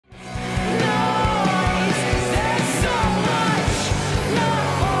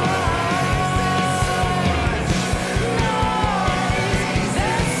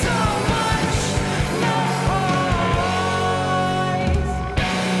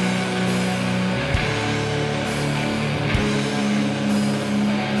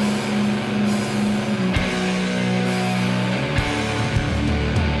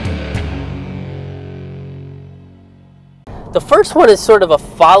The first one is sort of a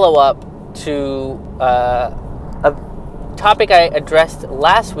follow-up to a topic I addressed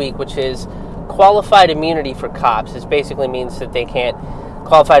last week, which is qualified immunity for cops. This basically means that they can't,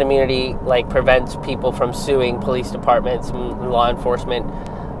 qualified immunity like prevents people from suing police departments and law enforcement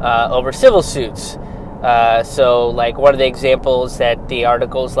over civil suits. So like one of the examples that the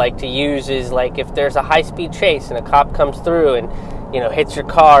articles like to use is like if there's a high-speed chase and a cop comes through and hits your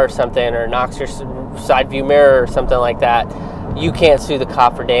car or something, or knocks your side view mirror or something like that, you can't sue the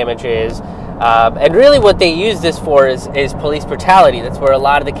cop for damages. And really what they use this for is police brutality. That's where a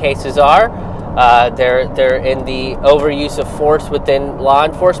lot of the cases are. They're in the overuse of force within law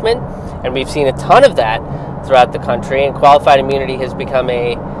enforcement, and we've seen a ton of that throughout the country, and qualified immunity has become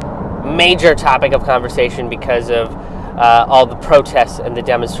a major topic of conversation because of all the protests and the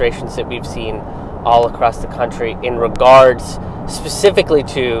demonstrations that we've seen all across the country in regards specifically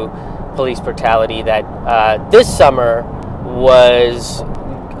to police brutality that this summer was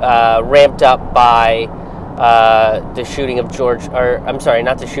ramped up by the shooting of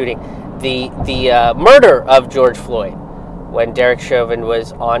the murder of George Floyd, when Derek Chauvin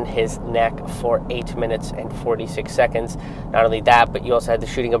was on his neck for 8 minutes and 46 seconds. Not only that, but you also had the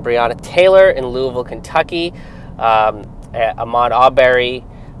shooting of Breonna Taylor in Louisville, Kentucky. Ahmaud Arbery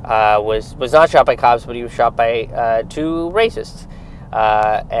was not shot by cops, but he was shot by two racists.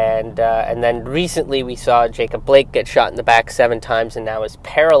 And then recently we saw Jacob Blake get shot in the back 7 times and now is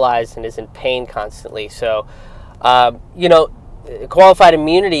paralyzed and is in pain constantly. So, qualified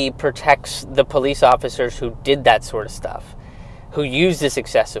immunity protects the police officers who did that sort of stuff, who used this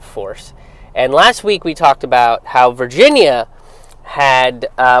excessive force. And last week we talked about how Virginia had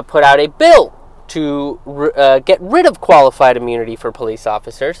put out a bill to get rid of qualified immunity for police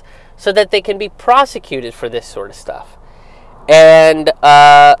officers so that they can be prosecuted for this sort of stuff. And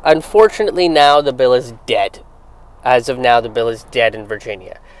unfortunately now the bill is dead. As of now, the bill is dead in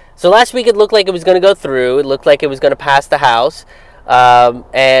Virginia. So last week it looked like it was going to go through. It looked like it was going to pass the House.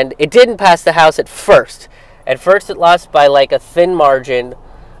 And it didn't pass the House at first. At first it lost by like a thin margin.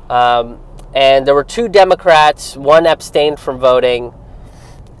 And there were 2 Democrats. One abstained from voting.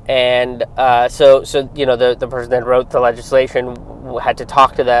 And so the person that wrote the legislation had to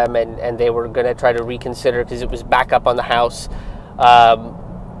talk to them, and they were going to try to reconsider because it was back up on the House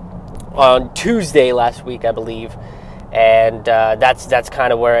on Tuesday last week, I believe. And that's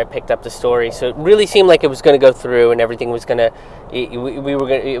kind of where I picked up the story. So it really seemed like it was going to go through, and everything was going to it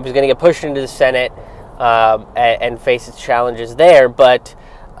was going to get pushed into the Senate and face its challenges there. But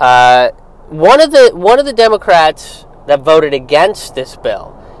one of the Democrats that voted against this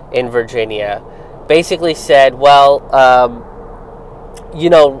bill in Virginia basically said, well,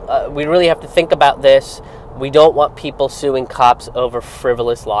 we really have to think about this. We don't want people suing cops over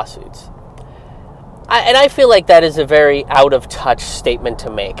frivolous lawsuits. And I feel like that is a very out-of-touch statement to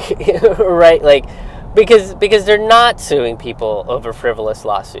make, right? Like, because they're not suing people over frivolous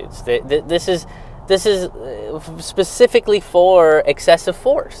lawsuits. This is specifically for excessive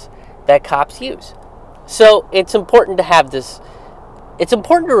force that cops use. So it's important to have this. It's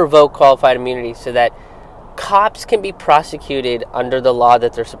important to revoke qualified immunity so that cops can be prosecuted under the law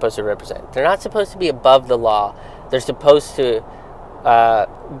that they're supposed to represent. They're not supposed to be above the law. They're supposed to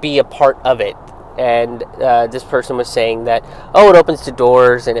be a part of it. And this person was saying that, it opens the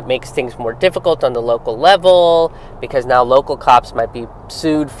doors and it makes things more difficult on the local level because now local cops might be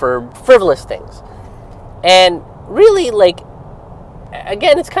sued for frivolous things. And really,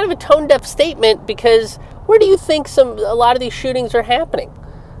 again, it's kind of a tone-deaf statement because where do you think a lot of these shootings are happening?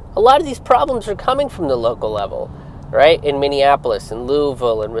 A lot of these problems are coming from the local level, right? In Minneapolis, in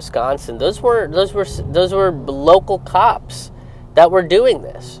Louisville, in Wisconsin, those were local cops that were doing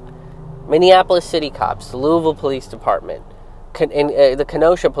this. Minneapolis City Cops, the Louisville Police Department, the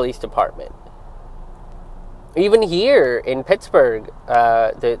Kenosha Police Department. Even here in Pittsburgh,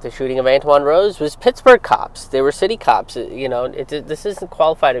 the shooting of Antoine Rose was Pittsburgh cops. They were city cops. This isn't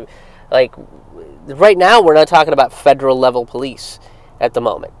qualified. Right now, we're not talking about federal level police at the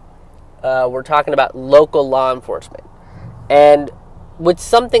moment. We're talking about local law enforcement. And with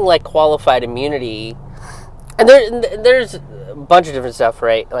something like qualified immunity, and there's a bunch of different stuff,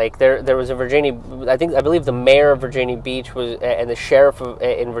 right? Like there was a Virginia, I believe the mayor of Virginia Beach and the sheriff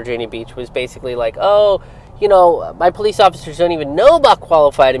in Virginia Beach was basically like, my police officers don't even know about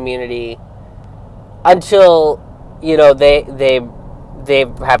qualified immunity until, they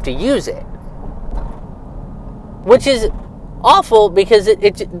have to use it. Which is awful because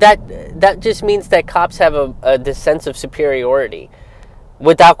that just means that cops have this sense of superiority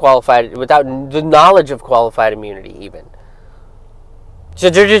without the knowledge of qualified immunity even. So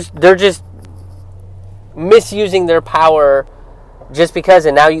they're just misusing their power just because,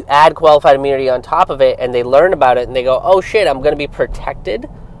 and now you add qualified immunity on top of it, and they learn about it, and they go, oh shit, I'm going to be protected.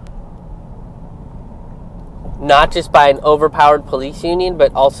 Not just by an overpowered police union,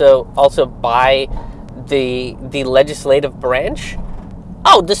 but also by the legislative branch.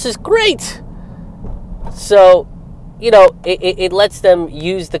 Oh, this is great. So, it lets them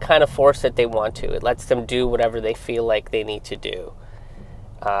use the kind of force that they want to. It lets them do whatever they feel like they need to do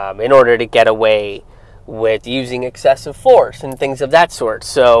in order to get away with using excessive force and things of that sort.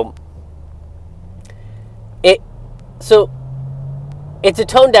 So it's a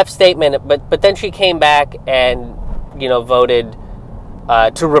tone-deaf statement, but then she came back and, voted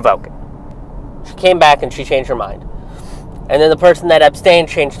to revoke it. She came back and she changed her mind. And then the person that abstained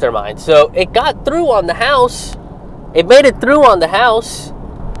changed their mind. So it got through on the House. It made it through on the House.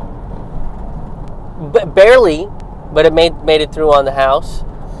 Barely, but it made it through on the House.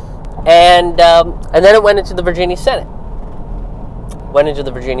 And then it went into the Virginia Senate.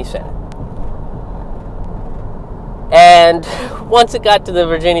 And once it got to the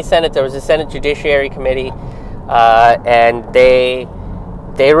Virginia Senate, there was a Senate Judiciary Committee, and they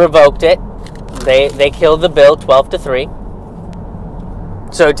revoked it. They killed the bill 12-3.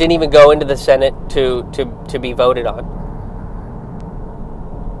 So it didn't even go into the Senate to be voted on.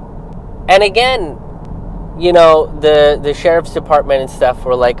 And again, the sheriff's department and stuff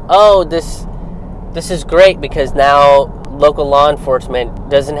were like, oh, this is great because now local law enforcement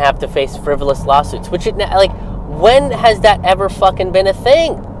doesn't have to face frivolous lawsuits. When has that ever fucking been a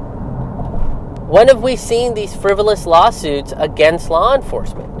thing? When have we seen these frivolous lawsuits against law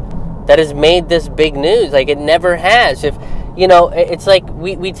enforcement that has made this big news? It never has. It's like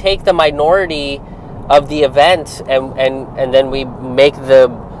we take the minority of the events and then we make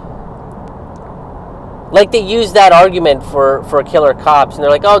they use that argument for killer cops, and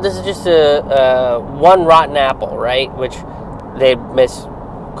they're like, oh, this is just a one rotten apple, right? Which they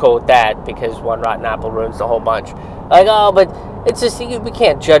misquote that because one rotten apple ruins the whole bunch. But it's just we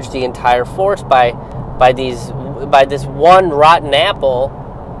can't judge the entire force by this one rotten apple.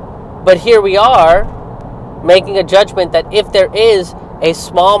 But here we are making a judgment that if there is a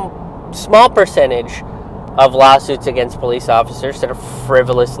small percentage of lawsuits against police officers that are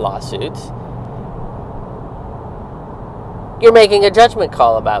frivolous lawsuits, you're making a judgment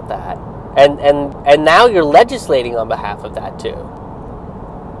call about that. And now you're legislating on behalf of that too.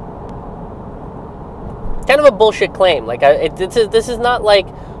 Kind of a bullshit claim. This is not like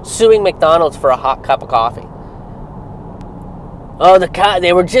suing McDonald's for a hot cup of coffee. Oh,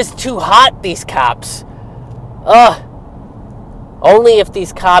 they were just too hot, these cops. Only if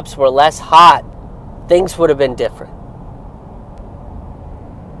these cops were less hot, things would have been different.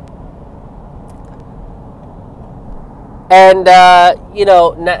 And,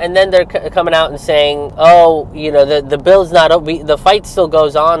 and then they're coming out and saying, oh, the bill's not over. The fight still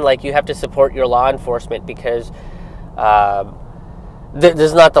goes on. You have to support your law enforcement because this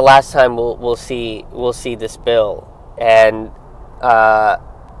is not the last time we'll see this bill. And I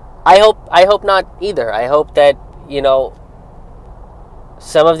hope not either. I hope that,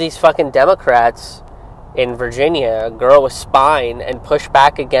 some of these fucking Democrats in Virginia grow a spine and push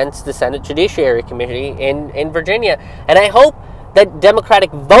back against the Senate Judiciary Committee in Virginia. And I hope that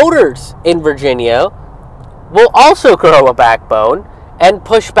Democratic voters in Virginia will also grow a backbone and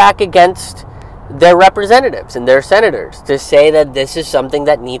push back against their representatives and their senators to say that this is something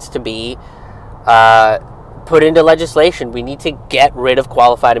that needs to be put into legislation. We need to get rid of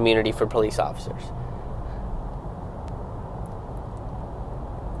qualified immunity for police officers.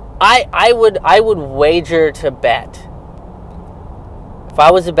 I would wager to bet. If I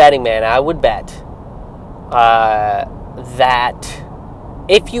was a betting man, I would bet that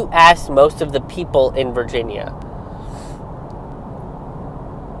if you asked most of the people in Virginia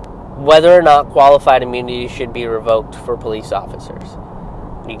whether or not qualified immunity should be revoked for police officers,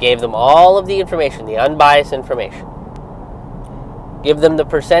 you gave them all of the information, the unbiased information, give them the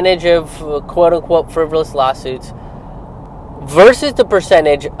percentage of quote-unquote frivolous lawsuits versus the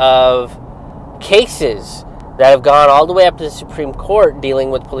percentage of cases that have gone all the way up to the Supreme Court dealing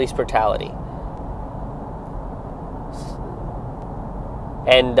with police brutality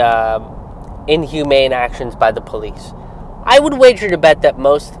and inhumane actions by the police. I would wager to bet that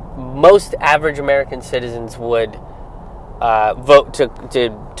most average American citizens would vote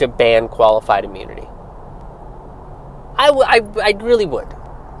to ban qualified immunity. I really would.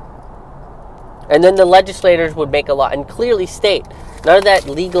 And then the legislators would make a law and clearly state none of that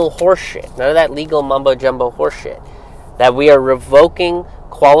legal horseshit, none of that legal mumbo-jumbo horseshit, that we are revoking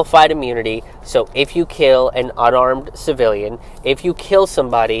qualified immunity. So if you kill an unarmed civilian, if you kill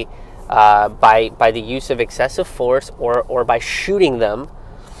somebody by the use of excessive force or by shooting them,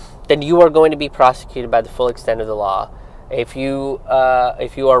 then you are going to be prosecuted by the full extent of the law. If you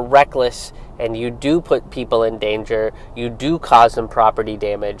are reckless and you do put people in danger, you do cause them property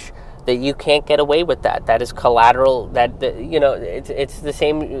damage, that you can't get away with that. That is collateral. It's the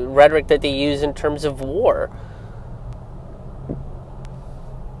same rhetoric that they use in terms of war.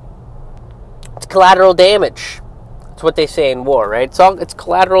 It's collateral damage. That's what they say in war, right? It's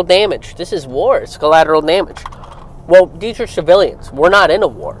collateral damage. This is war. It's collateral damage. Well, these are civilians. We're not in a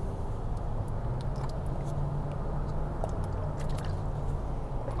war.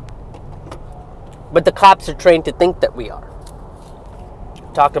 But the cops are trained to think that we are.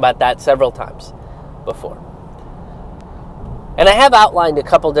 Talked about that several times before. And I have outlined a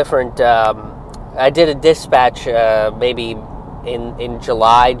couple different... I did a dispatch maybe in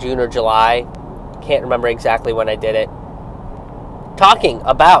July, June or July. Can't remember exactly when I did it. Talking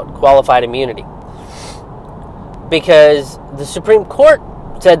about qualified immunity. Because the Supreme Court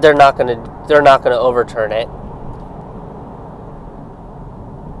said they're not going to overturn it.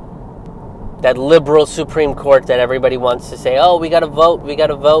 That liberal Supreme Court that everybody wants to say, oh, we got to vote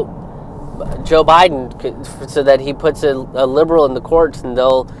Joe Biden so that he puts a liberal in the courts and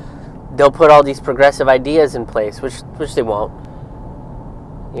they'll put all these progressive ideas in place, which they won't.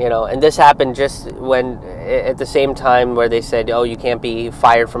 And this happened just when, at the same time where they said, oh, you can't be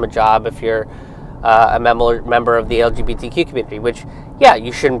fired from a job if you're a member of the LGBTQ community, which, yeah,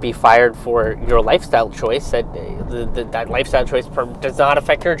 you shouldn't be fired for your lifestyle choice. That lifestyle choice does not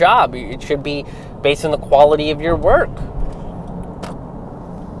affect your job. It should be based on the quality of your work.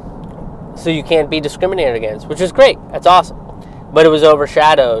 So you can't be discriminated against, which is great. That's awesome. But it was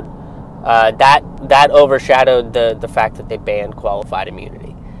overshadowed. That overshadowed the fact that they banned qualified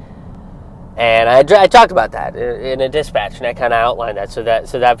immunity. And I talked about that in a dispatch, and I kind of outlined that. So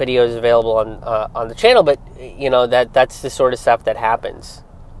that video is available on the channel. But that's the sort of stuff that happens.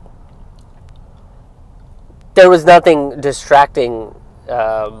 There was nothing distracting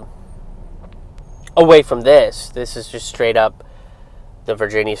away from this. This is just straight up the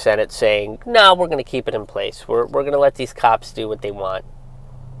Virginia Senate saying, "No, we're going to keep it in place. We're going to let these cops do what they want."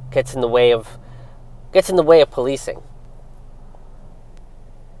 Gets in the way of policing.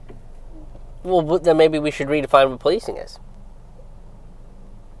 Well, then maybe we should redefine what policing is.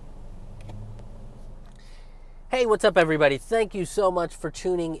 Hey, what's up, everybody? Thank you so much for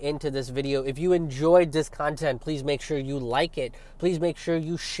tuning into this video. If you enjoyed this content, please make sure you like it. Please make sure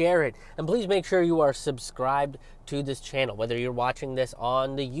you share it. And please make sure you are subscribed to this channel, whether you're watching this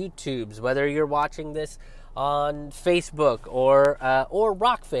on the YouTubes, whether you're watching this on Facebook or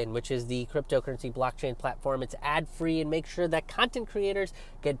Rockfin, which is the cryptocurrency blockchain platform. It's ad-free, and make sure that content creators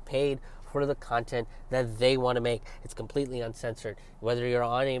get paid for the content that they want to make. It's completely uncensored. Whether you're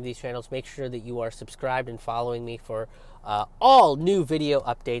on any of these channels, make sure that you are subscribed and following me for all new video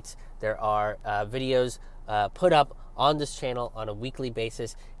updates. There are videos put up on this channel on a weekly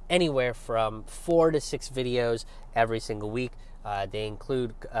basis, anywhere from 4 to 6 videos every single week. They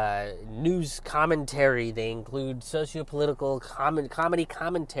include news commentary. They include socio-political comedy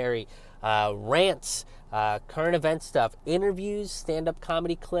commentary, rants, current event stuff, interviews, stand-up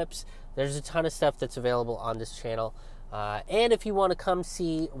comedy clips. There's a ton of stuff that's available on this channel. And if you want to come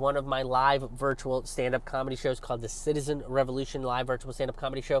see one of my live virtual stand-up comedy shows called the Citizen Revolution Live Virtual Stand-up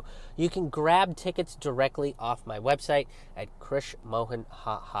Comedy Show, you can grab tickets directly off my website at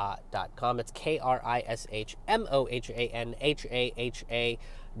krishmohanhaha.com. That's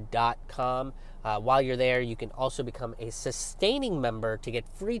KRISHMOHANHAHA.com. While you're there, you can also become a sustaining member to get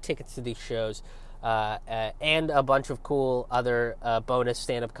free tickets to these shows. And a bunch of cool other bonus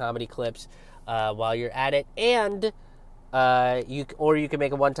stand-up comedy clips while you're at it, and you can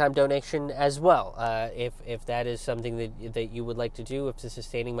make a one-time donation as well if that is something that you would like to do. If the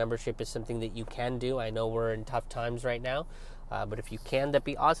sustaining membership is something that you can do, I know we're in tough times right now, but if you can, that'd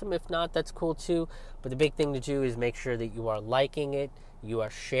be awesome. If not, that's cool too. But the big thing to do is make sure that you are liking it, you are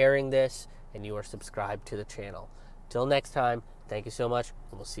sharing this, and you are subscribed to the channel. Till next time, thank you so much,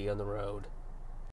 and we'll see you on the road.